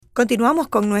Continuamos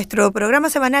con nuestro programa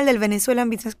semanal del Venezuelan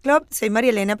Business Club. Soy María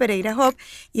Elena Pereira Hop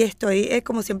y estoy,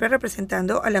 como siempre,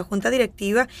 representando a la junta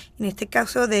directiva, en este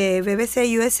caso de BBC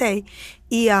USA,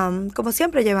 y como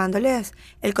siempre llevándoles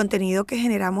el contenido que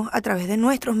generamos a través de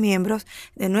nuestros miembros,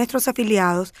 de nuestros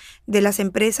afiliados, de las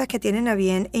empresas que tienen a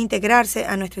bien integrarse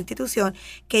a nuestra institución,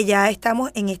 que ya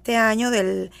estamos en este año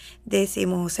del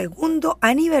 12º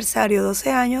aniversario,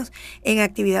 12 años en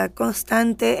actividad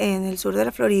constante en el sur de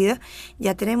la Florida.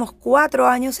 Ya tenemos 4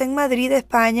 años en Madrid,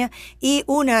 España, y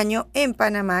 1 año en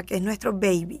Panamá, que es nuestro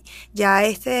baby. Ya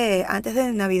antes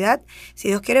de Navidad, si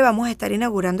Dios quiere, vamos a estar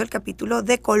inaugurando el capítulo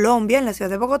de Colombia en la ciudad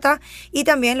de Bogotá, y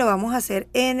también lo vamos a hacer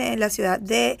en la ciudad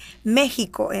de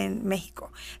México, en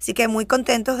México. Así que muy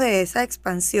contentos de esa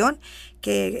expansión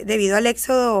que, debido al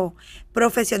éxodo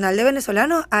profesional de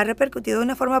venezolanos, ha repercutido de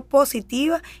una forma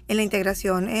positiva en la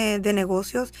integración de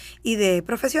negocios y de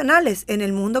profesionales en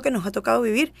el mundo que nos ha tocado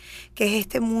vivir, que es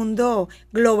este mundo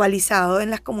globalizado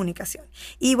en las comunicaciones.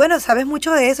 Y bueno, sabes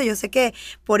mucho de eso. Yo sé que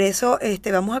por eso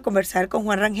vamos a conversar con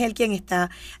Juan Rangel, quien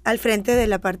está al frente de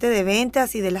la parte de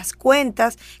ventas y de las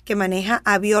cuentas que maneja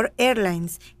Avior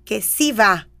Airlines, que sí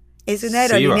va. Es una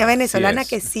aerolínea venezolana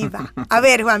que sí va. A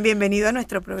ver, Juan, bienvenido a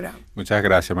nuestro programa. Muchas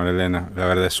gracias, María Elena. La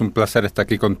verdad es un placer estar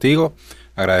aquí contigo,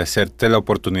 agradecerte la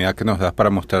oportunidad que nos das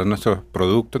para mostrar nuestros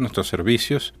productos, nuestros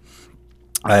servicios,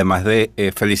 además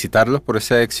de felicitarlos por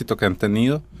ese éxito que han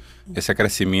tenido, ese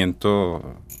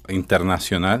crecimiento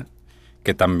internacional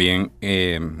que también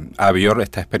Avior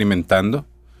está experimentando.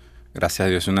 Gracias a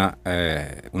Dios, una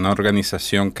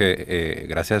organización que,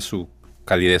 gracias a su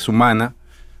calidez humana,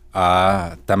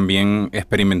 ha también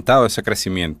experimentado ese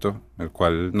crecimiento, el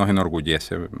cual nos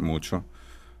enorgullece mucho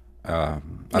a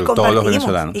todos los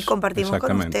venezolanos. Y compartimos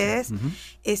con ustedes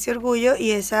ese orgullo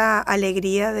y esa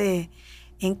alegría de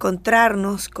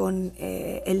encontrarnos con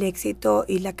el éxito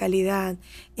y la calidad,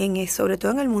 sobre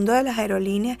todo en el mundo de las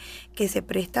aerolíneas, que se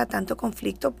presta a tanto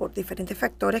conflicto por diferentes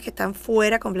factores que están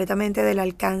fuera completamente del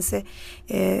alcance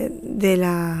de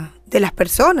las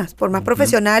personas. Por más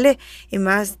profesionales y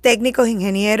más técnicos,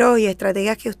 ingenieros y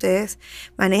estrategas que ustedes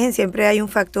manejen, siempre hay un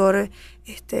factor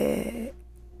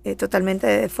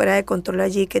totalmente fuera de control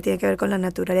allí, que tiene que ver con la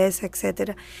naturaleza,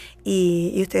 etcétera,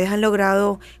 y ustedes han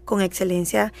logrado con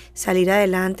excelencia salir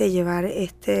adelante y llevar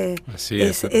ese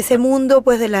mundo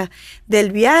pues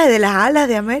del viaje, de las alas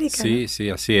de América. Sí, ¿no? Sí,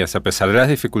 así es. A pesar de las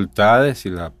dificultades y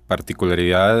la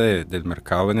particularidad del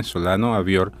mercado venezolano,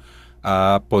 Avior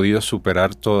ha podido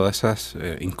superar todas esas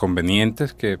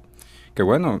inconvenientes que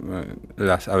bueno,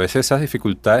 a veces esas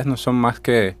dificultades no son más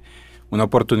que una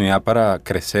oportunidad para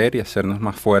crecer y hacernos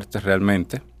más fuertes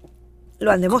realmente. Lo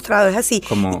han demostrado, es así.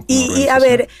 Como y a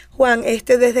ver, Juan,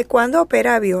 ¿desde cuándo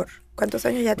opera Avior? ¿Cuántos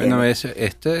años ya tiene? Bueno,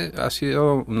 ha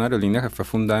sido una aerolínea que fue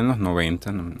fundada en los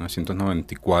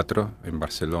 1994, en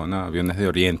Barcelona, Aviones de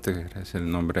Oriente, que es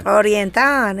el nombre.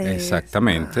 Orientanes.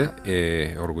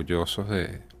 Exactamente, orgullosos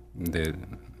de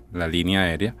la línea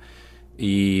aérea.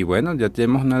 Y bueno, ya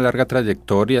tenemos una larga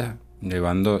trayectoria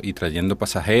llevando y trayendo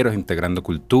pasajeros, integrando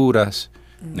culturas,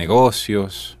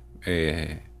 negocios,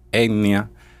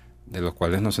 etnia, de los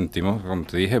cuales nos sentimos, como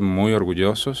te dije, muy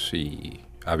orgullosos, y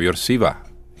Avior sí va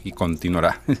y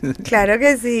continuará. Claro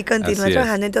que sí, continúa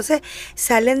trabajando. Entonces,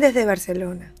 salen desde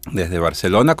Barcelona. Desde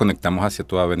Barcelona conectamos hacia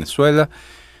toda Venezuela.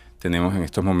 Tenemos en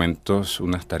estos momentos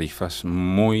unas tarifas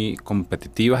muy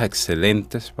competitivas,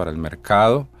 excelentes para el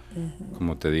mercado.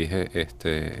 Como te dije,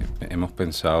 hemos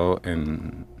pensado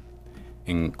en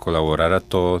colaborar a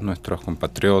todos nuestros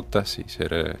compatriotas y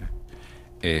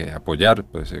apoyar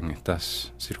pues en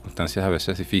estas circunstancias a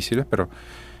veces difíciles, pero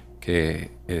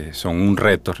que son un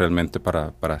reto realmente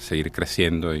para seguir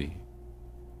creciendo y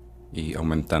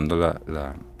aumentando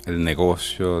el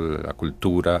negocio, la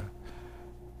cultura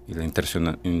y la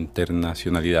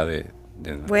internacionalidad de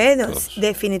bueno, todos.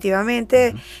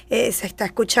 Definitivamente se está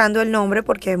escuchando el nombre,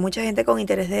 porque hay mucha gente con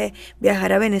interés de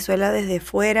viajar a Venezuela desde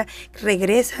fuera,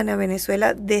 regresan a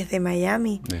Venezuela desde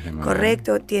Miami,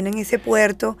 correcto, tienen ese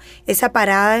puerto, esa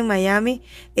parada en Miami,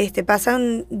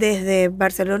 pasan desde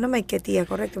Barcelona a Maiquetía,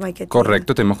 correcto, Maiquetía.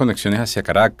 Correcto, tenemos conexiones hacia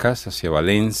Caracas, hacia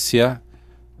Valencia,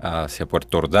 hacia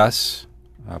Puerto Ordaz,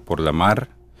 por la mar.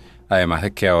 Además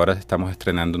de que ahora estamos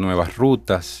estrenando nuevas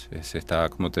rutas,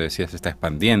 como te decía, se está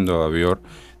expandiendo, Avior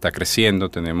está creciendo,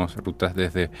 tenemos rutas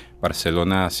desde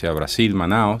Barcelona hacia Brasil,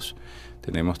 Manaos,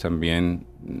 tenemos también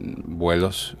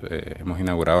vuelos, hemos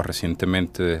inaugurado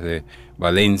recientemente desde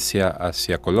Valencia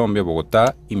hacia Colombia,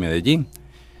 Bogotá y Medellín,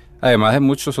 además de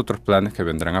muchos otros planes que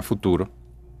vendrán a futuro,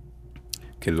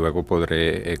 que luego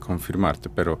podré confirmarte,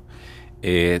 pero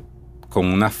con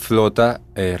una flota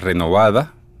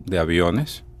renovada de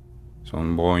aviones.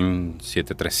 Son Boeing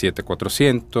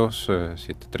 737-400,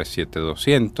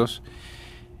 737-200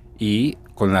 y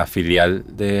con la filial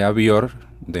de Avior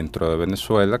dentro de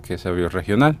Venezuela, que es Avior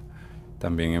Regional.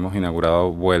 También hemos inaugurado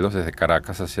vuelos desde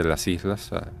Caracas hacia las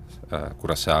islas, a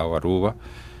Curazao, Aruba,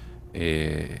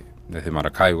 desde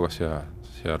Maracaibo hacia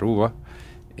Aruba.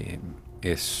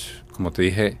 Es, como te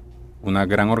dije, una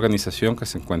gran organización que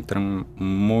se encuentra en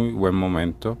un muy buen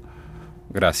momento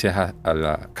gracias a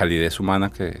la calidez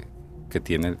humana que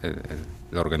tiene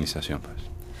la organización. Pues.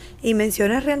 Y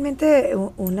mencionas realmente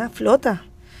una flota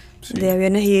de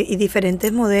aviones y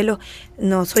diferentes modelos.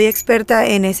 No soy experta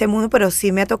en ese mundo, pero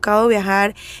sí me ha tocado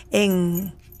viajar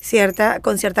con cierta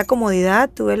comodidad.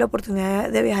 Tuve la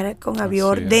oportunidad de viajar con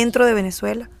Avior dentro de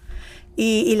Venezuela.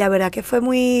 Y la verdad que fue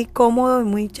muy cómodo y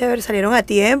muy chévere. Salieron a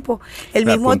tiempo. El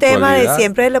mismo tema de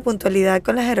siempre de la puntualidad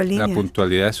con las aerolíneas. La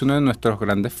puntualidad es uno de nuestros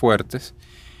grandes fuertes,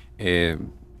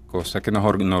 cosa que nos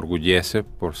enorgullece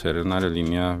por ser una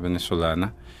aerolínea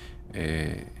venezolana.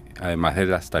 Además de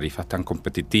las tarifas tan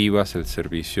competitivas, el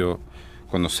servicio,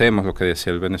 conocemos lo que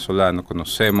desea el venezolano,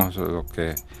 conocemos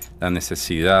la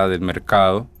necesidad del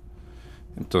mercado.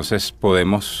 Entonces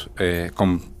podemos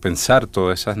compensar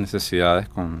todas esas necesidades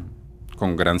con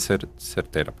gran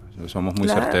certera. Somos muy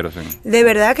certeros. De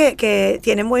verdad que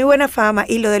tiene muy buena fama,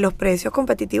 y lo de los precios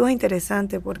competitivos es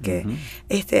interesante porque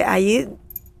allí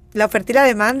la oferta y la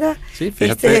demanda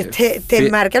te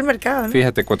marca el mercado, ¿no?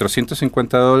 Fíjate,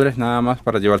 $450 nada más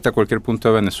para llevarte a cualquier punto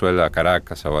de Venezuela, a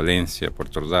Caracas, a Valencia, a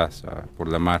Puerto Ordaz,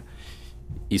 por la mar,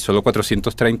 y solo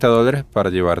 $430 para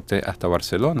llevarte hasta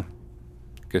Barcelona,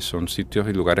 que son sitios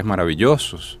y lugares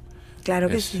maravillosos. Claro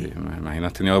que sí. Me imagino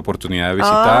has tenido oportunidad de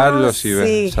visitarlos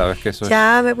y sabes que eso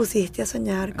ya me pusiste a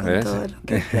soñar con todo lo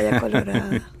que es Playa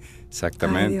Colorada.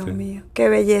 Exactamente. Ay, Dios mío, qué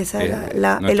belleza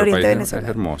el oriente venezolano. Es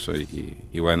hermoso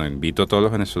y bueno, invito a todos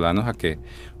los venezolanos a que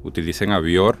utilicen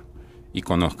Avior y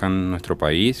conozcan nuestro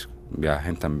país,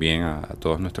 viajen también a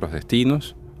todos nuestros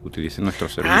destinos, utilicen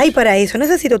nuestros servicios. Ay, para eso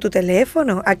necesito tu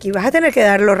teléfono. Aquí vas a tener que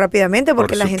darlo rápidamente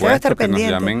porque la gente va a estar pendiente.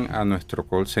 Que nos llamen a nuestro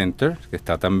call center, que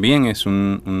está también, es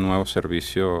un nuevo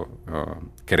servicio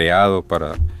creado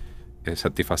para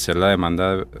satisfacer la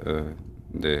demanda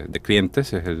de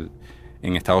clientes.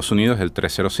 En Estados Unidos es el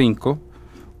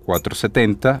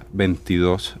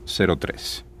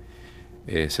 305-470-2203.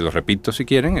 Se lo repito si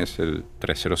quieren, es el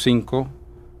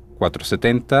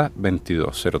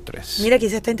 305-470-2203. Mira, aquí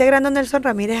se está integrando Nelson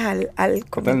Ramírez al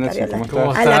comentario,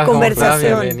 a la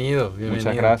conversación. Bienvenido.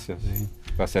 Muchas gracias. Sí.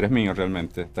 El placer es mío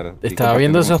realmente estar aquí. Estaba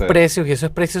viendo esos precios, y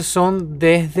esos precios son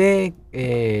desde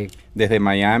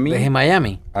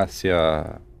Miami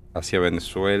hacia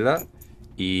Venezuela,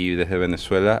 y desde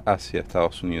Venezuela hacia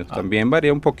Estados Unidos. También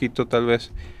varía un poquito, tal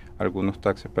vez, algunos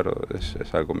taxes, pero es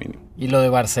algo mínimo. ¿Y lo de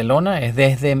Barcelona es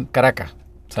desde Caracas?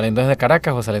 ¿Saliendo desde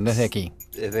Caracas o saliendo desde aquí?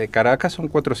 Desde Caracas son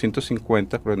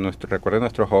 450, pero recuerden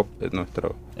nuestro hub,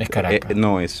 es Caracas.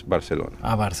 No es Barcelona.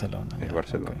 Barcelona. Es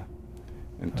Barcelona. Okay.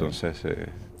 Entonces,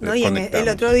 y el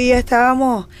otro día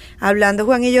estábamos hablando,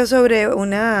 Juan y yo, sobre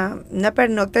una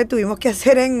pernocta que tuvimos que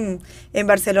hacer en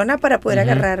Barcelona para poder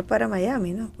agarrar para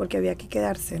Miami, ¿no? Porque había que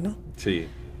quedarse, ¿no? Sí.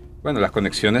 Bueno, las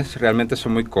conexiones realmente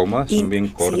son muy cómodas, son bien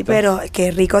cortas. Sí, pero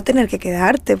qué rico tener que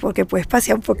quedarte porque puedes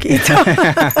pasear un poquito.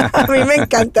 A mí me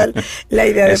encanta la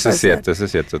idea de pasear. Eso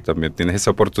es cierto. También tienes esa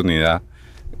oportunidad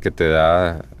que te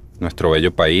da nuestro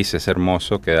bello país. Es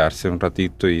hermoso quedarse un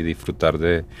ratito y disfrutar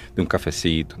de un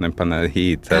cafecito, una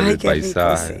empanadita, del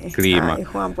paisaje, rico, sí. Clima. Ay,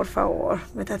 Juan, por favor,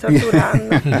 me estás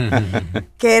torturando.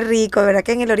 Qué rico, de verdad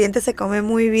que en el oriente se come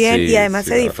muy bien y además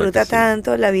se disfruta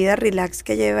tanto la vida relax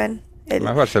que llevan.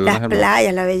 Las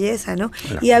playas, la belleza, ¿no?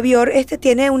 Claro. Y Avior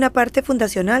tiene una parte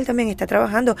fundacional también, está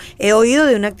trabajando. He oído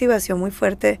de una activación muy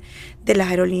fuerte de las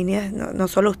aerolíneas, no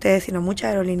solo ustedes, sino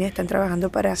muchas aerolíneas están trabajando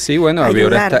para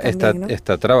Avior también, ¿no?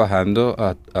 está trabajando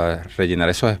a rellenar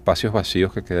esos espacios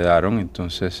vacíos que quedaron,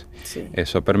 entonces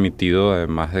eso ha permitido,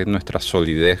 además de nuestra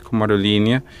solidez como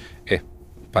aerolínea,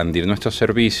 expandir nuestros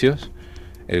servicios,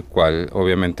 el cual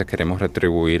obviamente queremos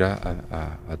retribuir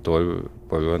a todo el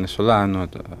pueblo venezolano, a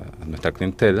nuestra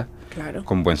clientela,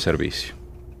 con buen servicio.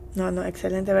 No,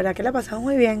 excelente, ¿verdad? Que la pasamos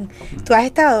muy bien. ¿Tú has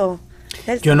estado?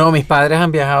 Yo no, mis padres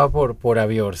han viajado por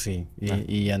Avior, sí,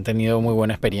 y han tenido muy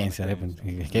buena experiencia.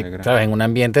 Es que, ¿sabes? En un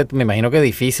ambiente, me imagino que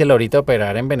difícil ahorita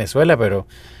operar en Venezuela, pero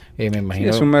me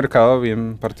imagino... Sí, es un mercado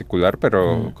bien particular,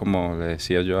 pero como le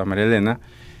decía yo a María Elena,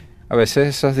 a veces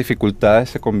esas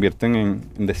dificultades se convierten en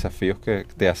desafíos que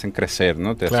te hacen crecer,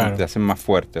 ¿no? Te hacen más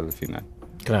fuerte al final.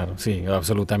 Claro, sí,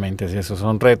 absolutamente. Sí, esos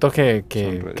son retos que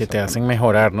te hacen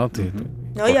mejorar, ¿no?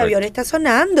 No, y Avior está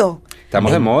sonando.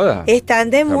 Estamos de moda. Están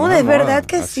de Estamos moda, de es verdad moda,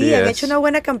 que así sí. Han es. hecho una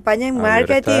buena campaña en Avior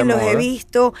está marketing, de los he moda.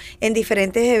 visto en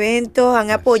diferentes eventos, han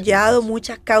Así apoyado es.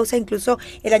 muchas causas. Incluso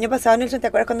el año pasado, Nelson, ¿te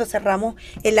acuerdas cuando cerramos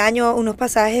el año unos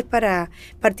pasajes para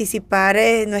participar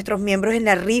nuestros miembros en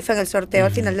la rifa, en el sorteo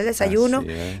al final del desayuno?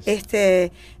 Así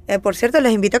es. Por cierto,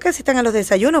 les invito a que asistan a los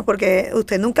desayunos porque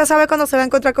usted nunca sabe cuándo se va a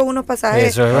encontrar con unos pasajes.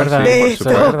 Eso es verdad. de por esto,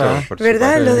 supuesto, por ¿verdad?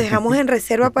 supuesto. Los dejamos en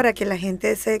reserva para que la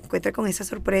gente se encuentre con esa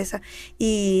sorpresa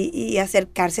y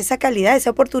acercarse a esa calidad,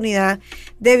 esa oportunidad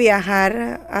de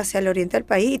viajar hacia el oriente del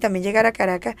país y también llegar a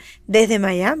Caracas desde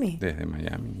Miami. Desde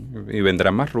Miami. Y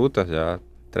vendrán más rutas, ya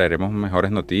traeremos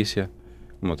mejores noticias.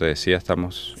 Como te decía,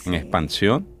 estamos en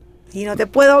expansión. Y no te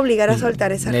puedo obligar a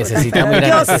soltar esa Necesitamos, ruta.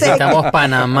 mira, Yo sé necesitamos que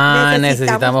Panamá, necesitamos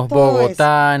necesitamos todo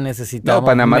Bogotá, necesitamos No,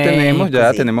 Panamá México. tenemos,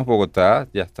 ya sí. tenemos Bogotá,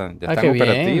 ya están Qué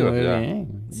operativos. bien, muy Ya. bien.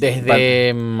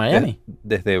 Desde Miami.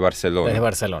 Desde Barcelona. Desde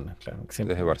Barcelona, claro. Sí.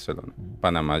 Desde Barcelona.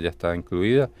 Panamá ya está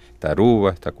incluida, está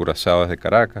Aruba, está Curazao desde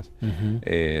Caracas. Ujú.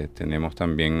 Tenemos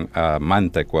también a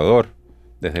Manta, Ecuador,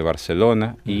 desde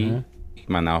Barcelona y Ujú.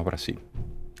 Manaos, Brasil.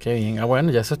 Qué bien. Ah,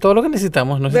 bueno, ya eso es todo lo que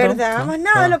necesitamos. ¿No ¿Verdad? necesitamos? Más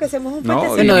nada, lo que hacemos es un No,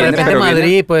 puentecito. Sí, no, de vienen, repente pero vienen-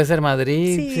 Madrid, puede ser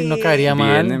Madrid, Sí. si no caería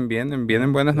mal.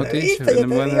 Vienen buenas noticias. ¿Viste? Yo Vienen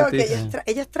te buenas digo que noticias.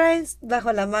 ellos traen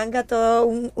bajo la manga toda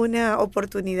una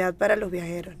oportunidad para los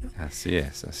viajeros, ¿no? Así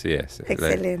es, así es.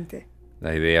 Excelente.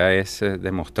 La idea es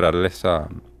demostrarles a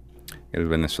el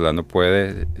venezolano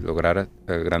puede lograr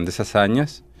grandes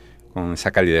hazañas con esa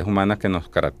calidez humana que nos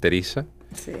caracteriza.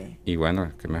 Sí. Y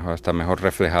bueno, que mejor está mejor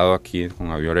reflejado aquí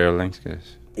con Avior Airlines, que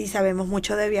es Y sabemos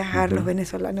mucho de viajar, Ujú. los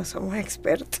venezolanos somos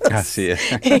expertos. así es.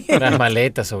 Las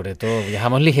maletas, sobre todo.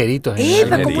 Viajamos ligeritos. Epa,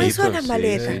 generalmente. ¿cómo es eso de las Sí,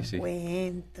 maletas? sí, sí.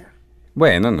 Cuenta.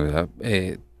 Bueno,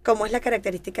 ¿Cómo es la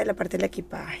característica de la parte del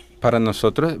equipaje? para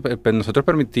nosotros, nosotros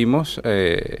permitimos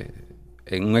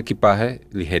en un equipaje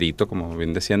ligerito, como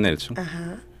bien decía Nelson,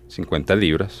 Ajá. 50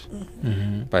 libras.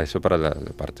 Ujú. Para eso, para la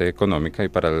parte económica, y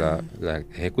para la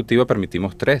ejecutiva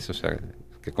permitimos 3, o sea,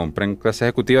 que compren clase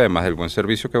ejecutiva, además del buen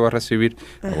servicio que va a recibir,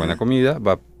 la Ajá. buena comida,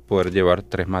 va a poder llevar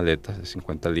 3 maletas de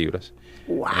 50 libras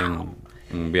 ¡Wow!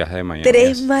 en un viaje de Miami.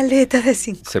 3 maletas de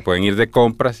 5. Se pueden ir de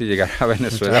compras y llegar a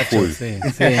Venezuela Muchachos, full. sí,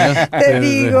 sí, ¿no? Te Sí, sí.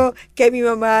 digo que mi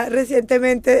mamá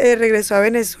recientemente regresó a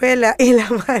Venezuela y la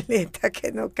maleta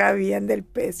que no cabían del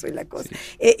peso y la cosa.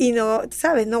 Sí. Y no,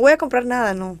 ¿sabes? No voy a comprar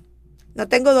nada, no. No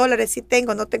tengo dólares, sí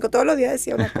tengo, no tengo. Todos los días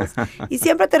decía una cosa. Y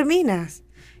siempre terminas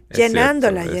Es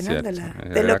llenándola, cierto, es llenándola,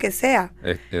 cierto. de lo que sea.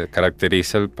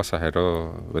 Caracteriza al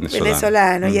pasajero venezolano.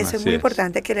 Venezolano, y eso Así es muy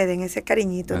importante que le den ese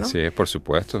cariñito, ¿no? Así es, por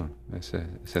supuesto. Esa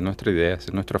es nuestra idea, esa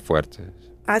es nuestra fuerte.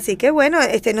 Así que bueno,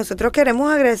 nosotros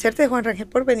queremos agradecerte, Juan Rangel,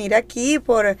 por venir aquí,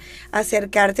 por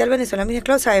acercarte al Venezuelan Business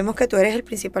Club. Sabemos que tú eres el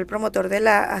principal promotor del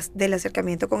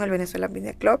acercamiento con el Venezuelan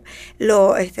Business Club,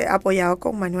 apoyado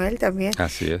con Manuel también,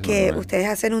 Así es. que Manuel. ustedes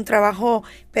hacen un trabajo,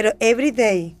 pero every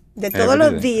day, de todos Every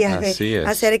los day, días, así de es.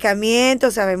 acercamiento.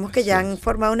 Sabemos que Así ya han es.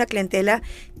 formado una clientela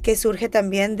que surge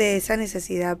también de esa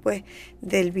necesidad, pues,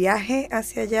 del viaje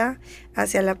hacia allá,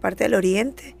 hacia la parte del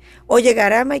oriente, o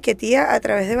llegar a Maiquetía a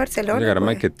través de Barcelona. Llegar a pues,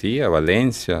 Maiquetía, a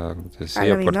Valencia, como te a decía,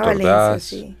 la misma Puerto Valencia, Ordaz,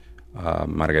 sí. a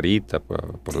Margarita,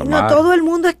 por la No mar. todo el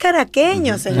mundo es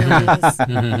caraqueño, señores.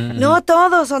 Ujú. No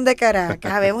todos son de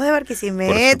Caracas. Habemos de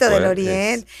Barquisimeto, del supuesto,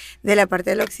 oriente, de la parte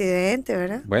del occidente,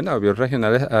 ¿verdad? Bueno, Avión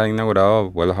Regionales ha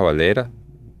inaugurado vuelos a Valera,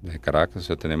 desde Caracas, o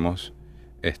sea, tenemos,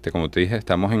 como te dije,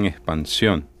 estamos en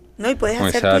expansión. No, y puedes Con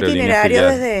hacer esa tu aerolínea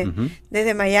itinerario filial. Ujú.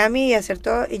 desde Miami y hacer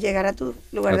todo y llegar a tu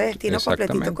lugar de destino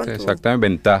completito con tu. Exactamente,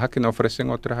 ventajas que no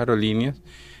ofrecen otras aerolíneas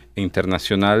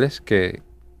internacionales que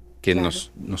Claro.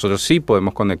 nosotros sí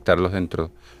podemos conectarlos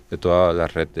dentro de toda la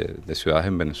red de ciudades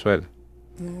en Venezuela.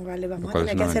 No, vale, vamos Lo a cual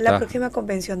tener es que una hacer la ventaja. próxima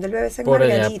convención del BBC en Por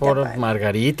allá, Margarita. por vale.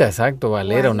 Margarita, exacto,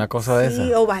 Valera, Guay, una cosa de sí,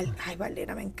 esa. o Ay,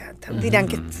 Valera, me encanta. Dirán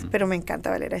que, pero me encanta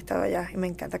Valera, he estado allá y me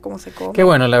encanta cómo se come. Qué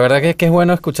bueno, la verdad que es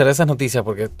bueno escuchar esas noticias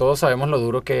porque todos sabemos lo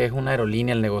duro que es una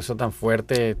aerolínea, el negocio tan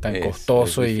fuerte, tan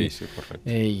costoso es y difícil, correcto.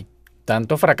 y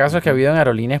tantos fracasos que ha habido en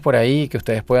aerolíneas por ahí, que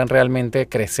ustedes puedan realmente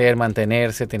crecer,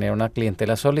 mantenerse, tener una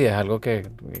clientela sólida, es algo que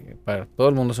para todo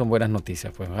el mundo son buenas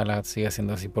noticias. Pues ojalá siga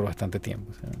siendo así por bastante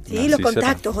tiempo. ¿Sí? Sí, Así los será.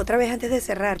 contactos, otra vez antes de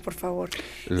cerrar, por favor.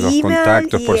 Los Email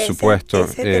contactos, y por supuesto.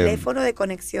 Ese teléfono de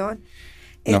conexión,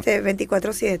 no.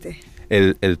 24/7.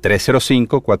 El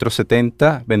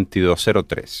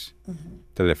 305-470-2203.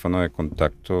 Teléfono de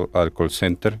contacto al call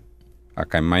center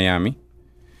acá en Miami.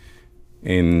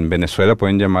 En Venezuela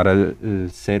pueden llamar al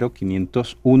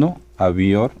 0501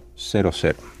 Avior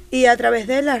 00. Y a través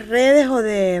de las redes o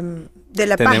de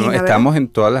la página, ¿verdad? Estamos en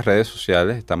todas las redes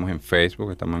sociales, estamos en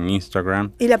Facebook, estamos en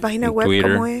Instagram, ¿Y la página en web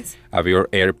Twitter, cómo es?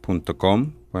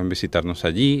 aviorair.com, pueden visitarnos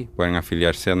allí, pueden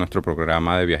afiliarse a nuestro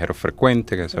programa de viajeros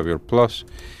frecuentes, que es Avior Plus.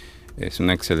 Es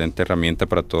una excelente herramienta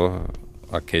para todos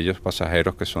aquellos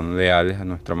pasajeros que son leales a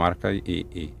nuestra marca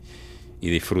y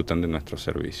disfrutan de nuestro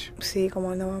servicio. Sí,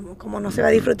 como no se va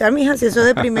a disfrutar, mija, si eso es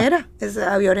de primera.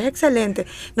 Avior es excelente.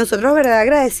 Nosotros, verdad,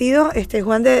 agradecidos,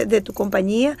 Juan, de tu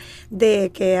compañía,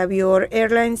 de que Avior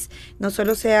Airlines no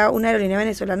solo sea una aerolínea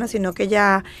venezolana, sino que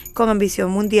ya con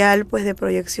ambición mundial, pues de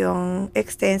proyección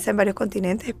extensa en varios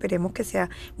continentes. Esperemos que sea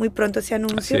muy pronto ese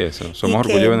anuncio. Así es, somos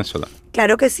orgullo venezolano.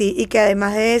 Claro que sí, y que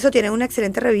además de eso tienen una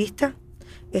excelente revista.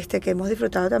 Que hemos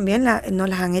disfrutado también, nos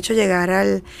las han hecho llegar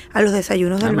a los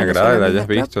desayunos del Me agrada que la hayas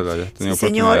visto, la hayas tenido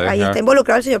oportunidad. Señor, ahí está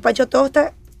involucrado el señor Pancho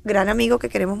Tosta, gran amigo que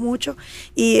queremos mucho,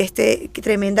 y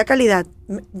tremenda calidad,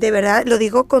 de verdad, lo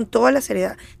digo con toda la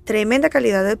seriedad, tremenda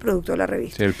calidad del producto de la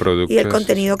revista. Sí, el producto y el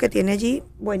contenido que tiene allí,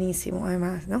 buenísimo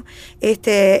además, ¿no?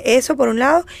 Eso por un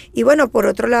lado, y bueno, por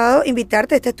otro lado,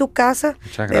 invitarte, esta es tu casa,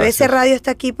 BBC Radio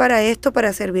está aquí para esto,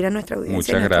 para servir a nuestra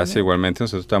audiencia. Muchas gracias, igualmente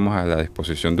nosotros estamos a la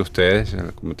disposición de ustedes,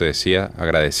 como te decía,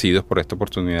 agradecidos por esta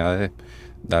oportunidad de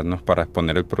darnos para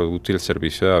exponer el producto y el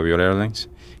servicio de Avior Airlines,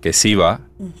 que sí va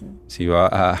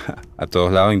a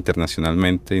todos lados,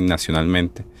 internacionalmente y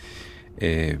nacionalmente.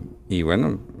 Y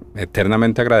bueno,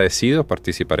 eternamente agradecidos,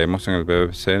 participaremos en el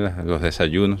BBC, los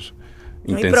desayunos,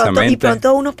 intensamente. Y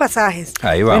pronto unos pasajes.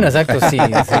 Ahí vamos. Bueno, exacto, sí.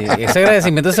 Ese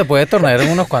agradecimiento se puede tornar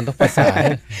en unos cuantos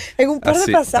pasajes. En un par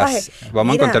de pasajes.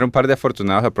 Vamos a encontrar un par de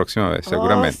afortunados la próxima vez,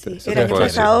 seguramente. Sí. El año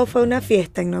pasado fue una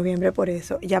fiesta en noviembre por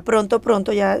eso. Ya pronto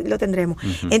ya lo tendremos.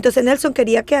 Entonces, Nelson,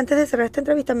 quería que antes de cerrar esta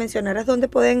entrevista mencionaras dónde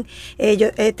pueden...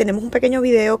 tenemos un pequeño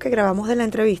video que grabamos de la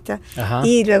entrevista. Ajá.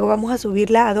 Y luego vamos a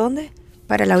subirla ¿a dónde?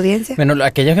 Para la audiencia. Bueno,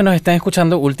 aquellos que nos están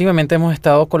escuchando, últimamente hemos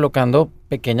estado colocando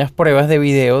pequeñas pruebas de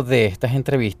video de estas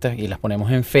entrevistas y las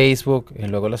ponemos en Facebook, y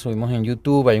luego las subimos en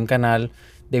YouTube. Hay un canal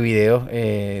de videos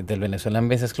del Venezuelan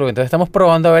Business Club. Entonces estamos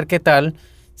probando a ver qué tal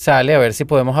sale, a ver si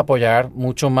podemos apoyar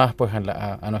mucho más pues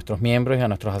a nuestros miembros y a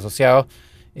nuestros asociados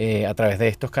a través de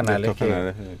estos canales.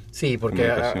 Sí,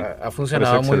 porque ha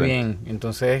funcionado muy bien.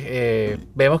 Entonces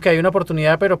vemos que hay una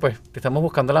oportunidad, pero pues estamos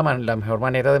buscando la mejor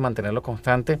manera de mantenerlo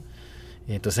constante.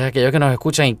 Entonces aquellos que nos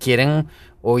escuchan y quieren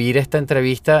oír esta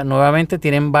entrevista nuevamente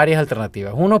tienen varias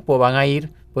alternativas. Uno, pues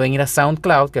pueden ir a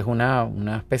SoundCloud, que es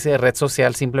una especie de red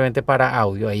social simplemente para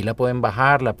audio. Ahí la pueden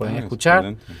bajar, la pueden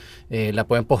escuchar, la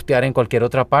pueden postear en cualquier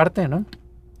otra parte, ¿no?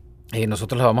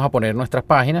 Nosotros las vamos a poner en nuestras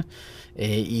páginas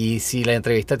y si la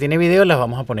entrevista tiene video, las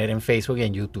vamos a poner en Facebook y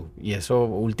en YouTube. Y eso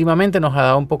últimamente nos ha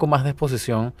dado un poco más de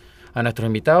exposición a nuestros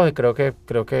invitados y creo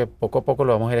que poco a poco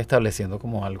lo vamos a ir estableciendo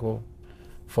como algo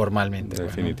formalmente.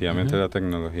 Definitivamente la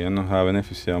tecnología nos ha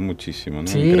beneficiado muchísimo, ¿no?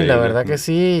 Sí, Increíble. La verdad que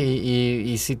sí,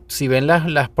 y si ven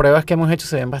las pruebas que hemos hecho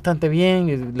se ven bastante bien,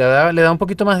 y le da un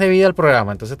poquito más de vida al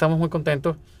programa, entonces estamos muy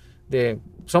contentos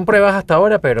son pruebas hasta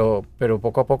ahora, pero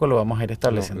poco a poco lo vamos a ir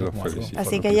estableciendo.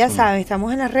 Así que ya saben,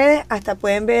 estamos en las redes, hasta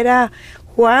pueden ver a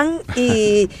Juan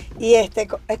y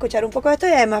escuchar un poco de esto,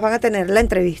 y además van a tener la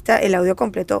entrevista, el audio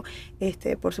completo,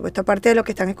 por supuesto, aparte de lo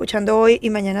que están escuchando hoy y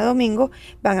mañana domingo,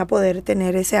 van a poder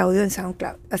tener ese audio en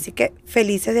SoundCloud. Así que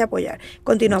felices de apoyar.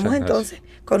 Continuamos entonces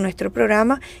con nuestro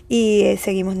programa y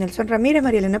seguimos Nelson Ramírez,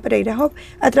 María Elena Pereira Hop,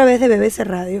 a través de BBC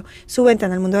Radio, su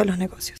ventana al mundo de los negocios.